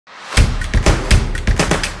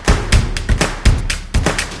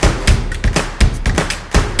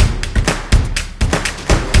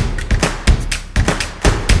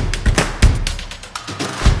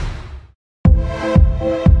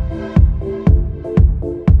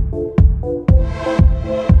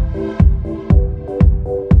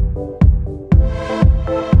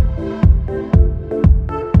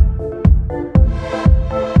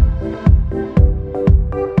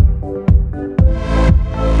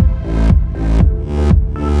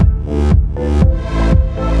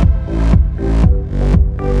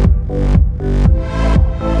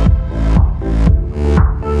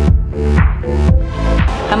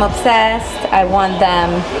I'm obsessed. I want them.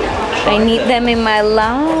 I need them in my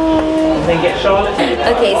life. Okay,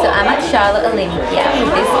 so I'm at Charlotte Olympia with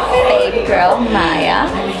this baby girl, Maya.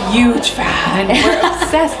 I'm a huge fan. We're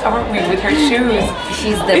obsessed, aren't we, with her shoes?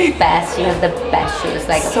 She's the best. She has the best shoes.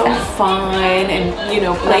 Like so obsessed. fun and, you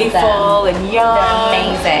know, playful and young.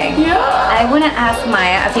 They're amazing. Yeah. I want to ask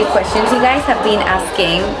Maya a few questions. You guys have been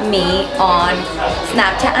asking me on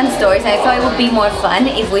Snapchat and stories. I thought it would be more fun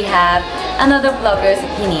if we have another blogger's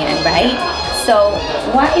opinion, right? So,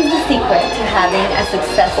 what is the secret to having a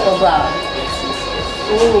successful blog?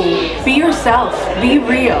 Ooh, be yourself. Be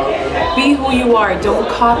real. Be who you are. Don't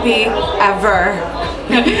copy ever.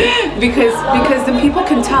 because the people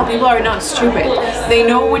can tell. People are not stupid. They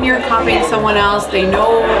know when you're copying someone else. They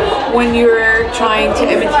know when you're trying to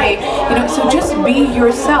imitate. You know, so just be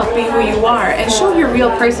yourself. Be who you are and show your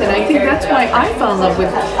real person. I think that's why I fell in love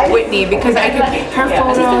with Whitney, because I could. Her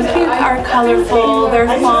photos are colorful. They're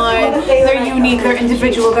fun. They're unique. They're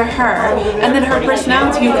individual. They're her. And then her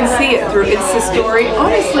personality, you can see it through Insta story.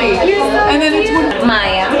 Honestly. And then it's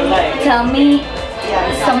Maya, tell me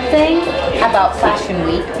something about Fashion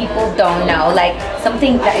Week people don't know, like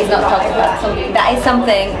something that is not talked about. That is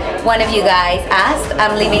something one of you guys asked.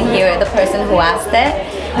 I'm leaving here the person who asked it,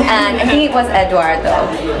 and I think it was Eduardo.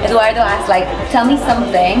 Eduardo asked, like, tell me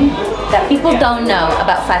something that people don't know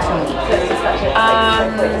about Fashion Week.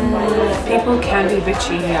 People can be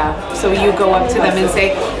bitchy, yeah. So you go up to them and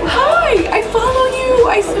say, hi, I follow you,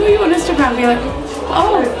 I saw you on Instagram. Be like,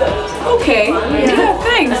 oh, okay, yeah,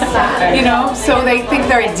 thanks. You know, so they think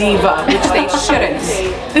they're a diva, which they shouldn't.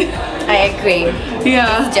 I agree.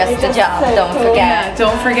 Yeah. It's just a job, don't forget. Yeah,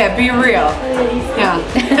 don't forget, be real. Yeah.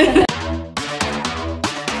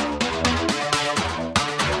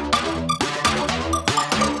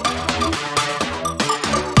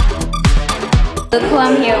 Look who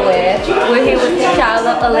I'm here with. We're here with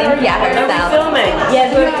Charlotte Olympia herself. Are we filming?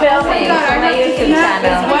 Yes, we're filming for my YouTube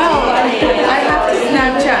channel. Well, I have to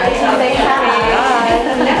Snapchat.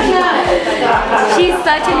 She's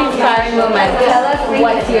such an inspiring woman. Tell us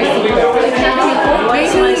what's your secret.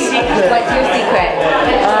 What's my secret? What's your secret?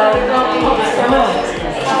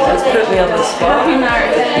 Let's put me on the spot. Happy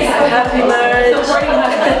marriage. Happy marriage.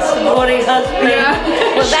 Supporting husband.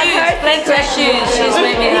 Well, that's her secret. Shoes. Shoes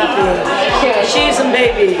make me happy. Shoes and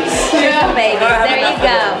babies. Shoes and babies. There you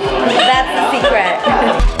go. That's the secret.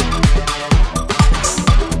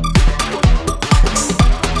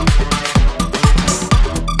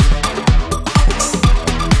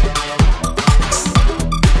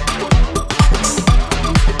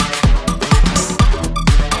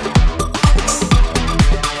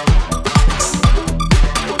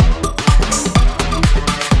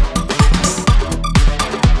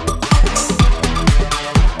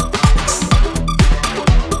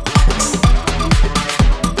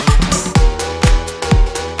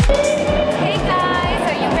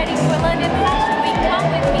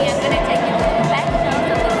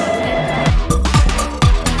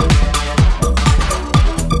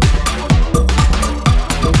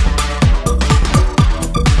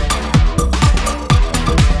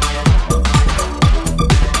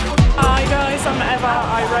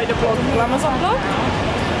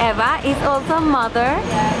 Eva is also a mother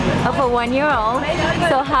of a 1-year-old.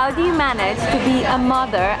 So how do you manage to be a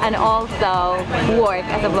mother and also work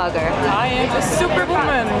as a blogger? I am a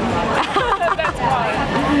superwoman. That's why.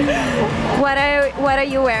 What are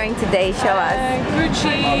you wearing today? Show us.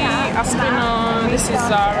 Gucci, Aspinall, this is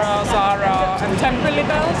Zara, and Temperley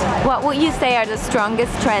belt. What would you say are the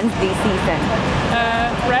strongest trends this season?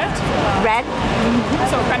 Red. Red?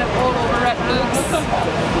 So kind of all over red looks.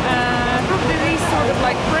 Probably these sort of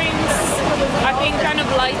like prints. I think kind of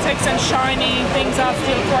latex and shiny things are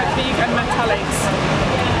still quite big, and metallics.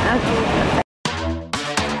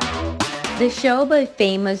 The show by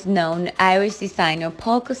famous known Irish designer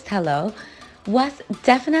Paul Costello was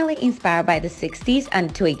definitely inspired by the 60s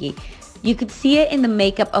and Twiggy. You could see it in the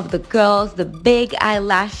makeup of the girls, the big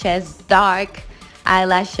eyelashes, dark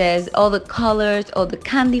eyelashes, all the colors, all the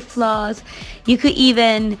candy floss. You could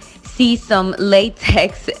even see some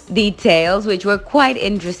latex details, which were quite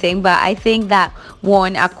interesting, but I think that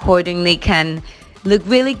worn accordingly can look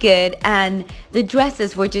really good. And the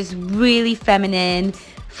dresses were just really feminine,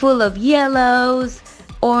 full of yellows,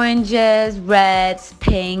 oranges, reds,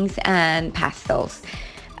 pinks, and pastels.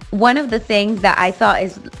 One of the things that I thought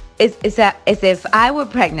is if I were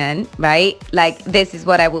pregnant, right, like this is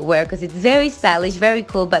what I would wear, because it's very stylish, very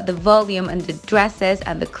cool, but the volume and the dresses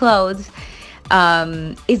and the clothes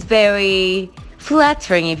is very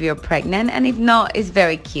flattering if you're pregnant, and if not, it's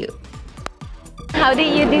very cute. How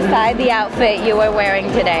did you decide the outfit you were wearing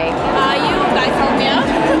today? You guys helped me out.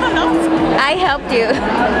 I helped you.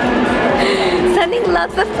 Sending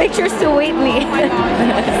lots of pictures to Whitney. Oh my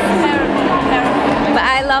God. Terrible. But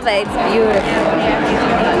I love it. It's beautiful.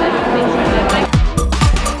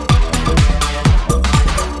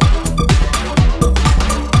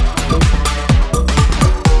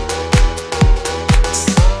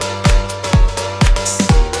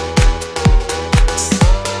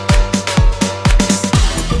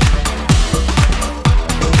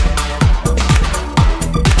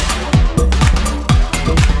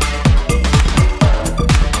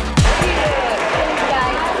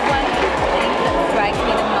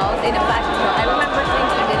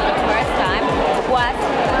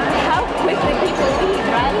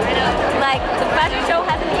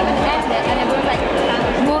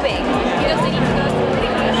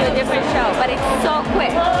 But it's so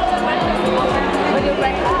quick. When you're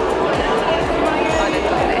ready.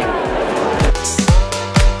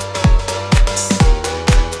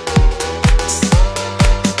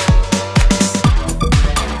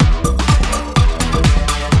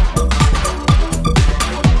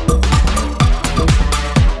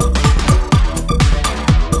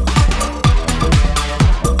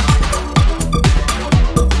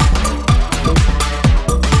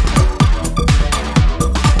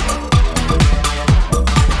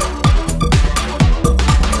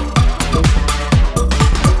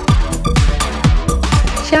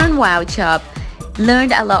 Wow Chop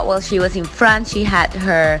learned a lot while she was in France. She had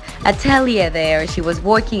her atelier there. She was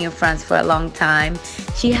working in France for a long time.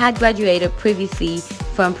 She had graduated previously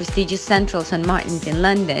from prestigious Central St. Martin's in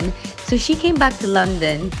London. So she came back to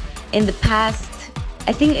London in the past,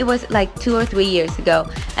 I think it was like 2 or 3 years ago.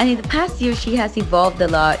 And in the past year, she has evolved a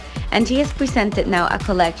lot. And she has presented now a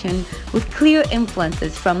collection with clear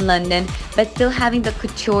influences from London, but still having the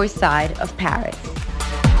couture side of Paris.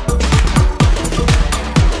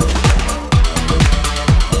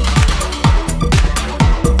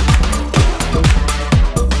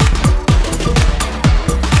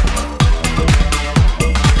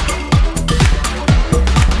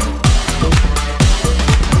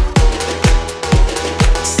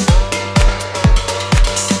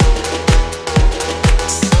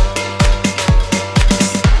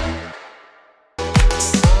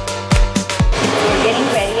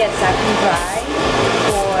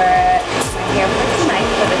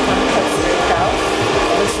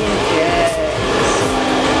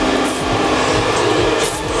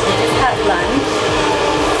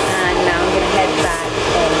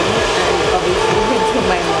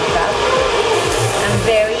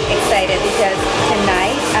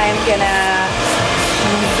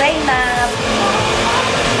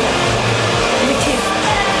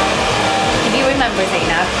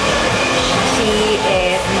 She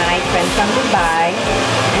is my friend from Dubai,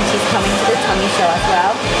 and she's coming to the Tommy show as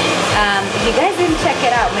well. If you guys didn't check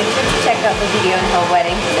it out, make sure to check out the video on her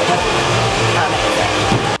wedding. It was amazing.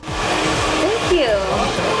 Thank you.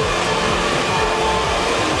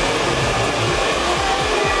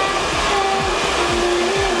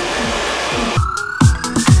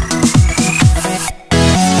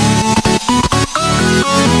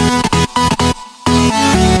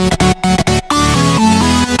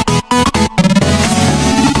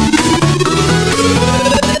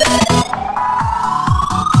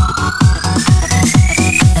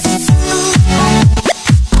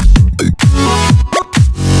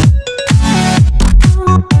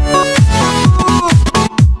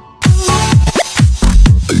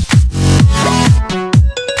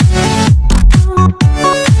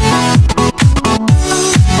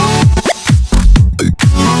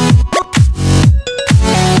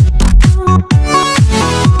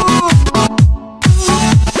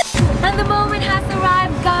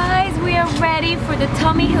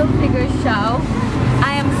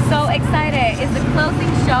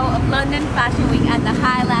 London Fashion Week and the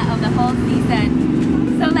highlight of the whole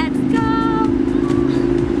season. So let's go!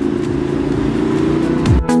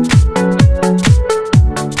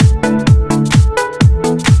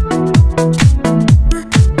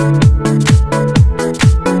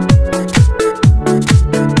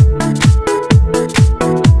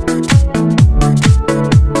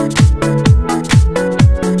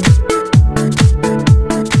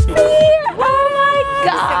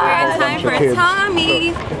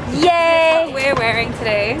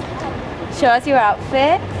 Show us your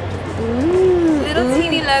outfit. Ooh, Little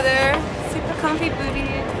teeny leather, super comfy booty.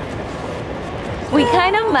 We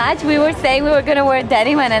kind of matched. We were saying we were gonna wear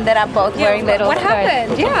denim and ended up both wearing little What skirts.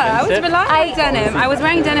 happened? Yeah, I was relying on denim. I was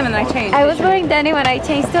wearing denim and I changed. I was wearing denim and I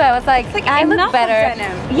changed too. I was like, I look enough better. of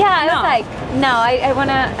denim. Yeah, I was like, no, I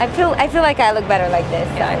wanna. I feel like I look better like this.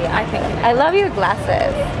 So, Yeah, I think. I love your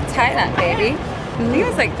glasses. Tie that, baby. I think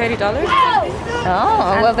it's like $30.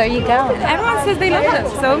 Oh, well, there you go. Everyone says they love them,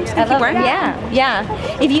 so I'm just gonna keep wearing them.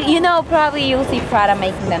 Yeah. If you know, probably you'll see Prada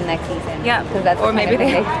making them next season. Yeah, because that's or maybe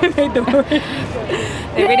they made them already.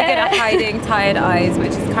 They're really good at hiding tired eyes,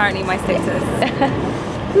 which is currently my status.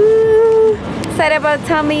 Woo. Excited about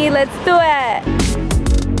Tommy. Let's do it.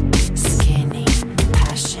 Skinny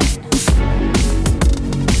passion.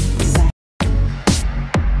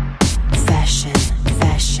 Fashion,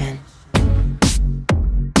 fashion.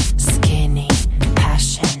 Skinny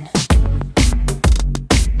passion.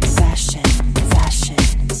 Fashion, fashion.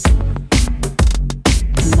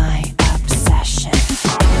 My obsession.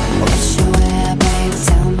 What you wear, babe?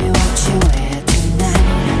 Tell me what you wear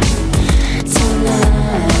tonight.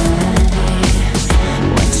 Tonight.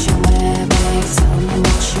 What you wear, babe? Tell me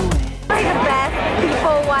what you wear. The best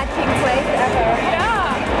people watching place ever.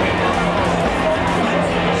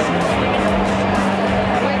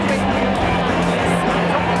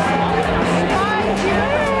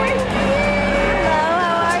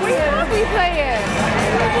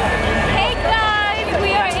 Hey guys,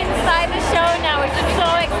 we are inside the show now. We're just so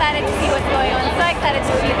excited to see what's going on. So excited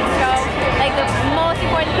to see the show. Like the most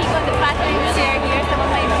important people in the fashion industry are here. Some of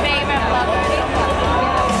my favorite vloggers.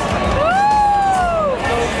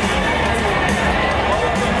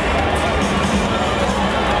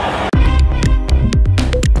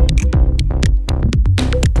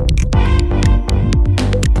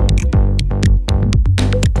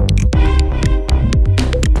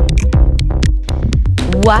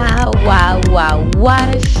 Wow, wow, wow,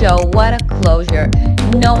 what a show, what a closure.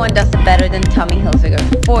 No one does it better than Tommy Hilfiger,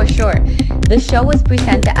 for sure. The show was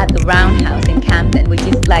presented at the Roundhouse in Camden, which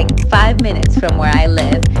is like 5 minutes from where I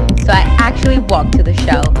live. So I actually walked to the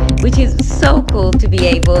show, which is so cool to be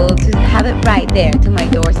able to have it right there to my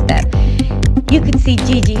doorstep. You could see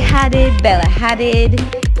Gigi Hadid, Bella Hadid,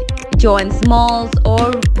 Joan Smalls,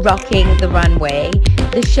 or rocking the runway.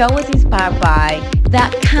 The show was inspired by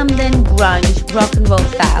that Camden grunge rock and roll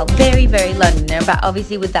style, very, very Londoner, but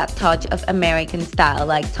obviously with that touch of American style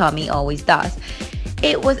like Tommy always does.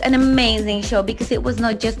 It was an amazing show because it was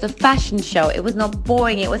not just a fashion show. It was not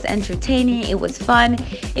boring, it was entertaining, it was fun.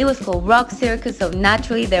 It was called Rock Circus, so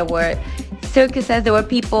naturally there were circuses, there were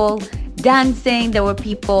people dancing, there were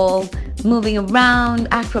people moving around,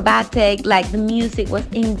 acrobatic, like the music was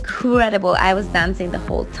incredible. I was dancing the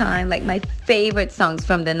whole time, like my favorite songs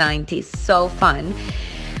from the 90s, so fun.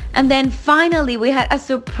 And then finally we had a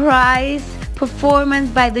surprise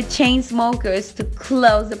performance by the Chainsmokers to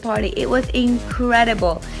close the party. It was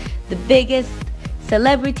incredible. The biggest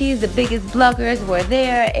celebrities, the biggest bloggers were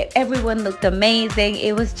there. Everyone looked amazing.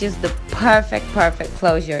 It was just the perfect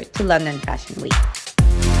closure to London Fashion Week.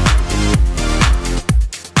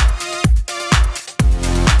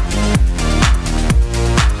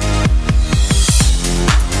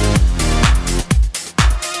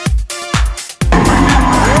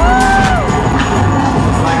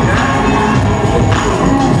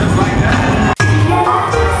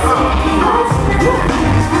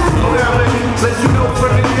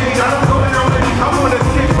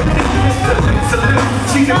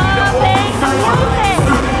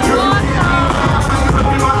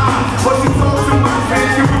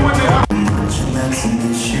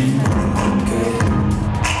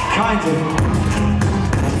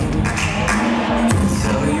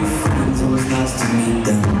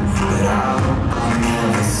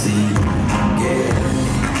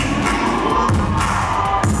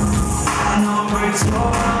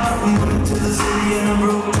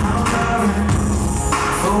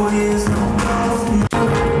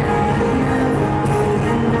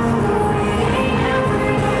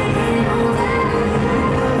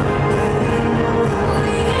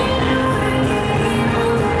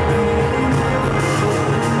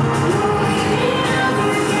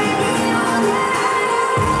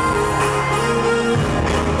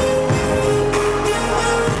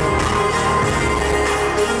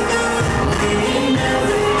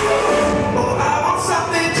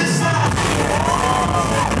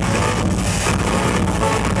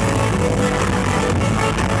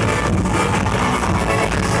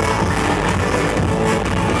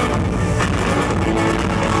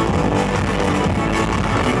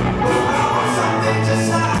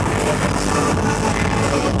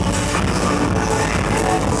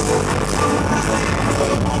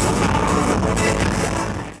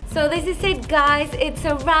 this is it, guys. It's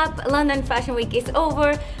a wrap. London Fashion Week is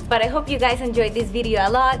over, but I hope you guys enjoyed this video a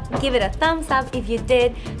lot. Give it a thumbs up if you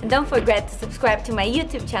did, and don't forget to subscribe to my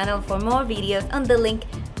YouTube channel for more videos on the link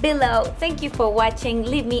below. Thank you for watching.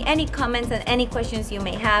 Leave me any comments and any questions you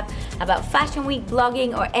may have about Fashion Week,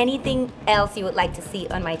 blogging, or anything else you would like to see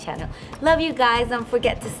on my channel. Love you guys. Don't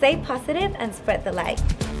forget to stay positive and spread the light.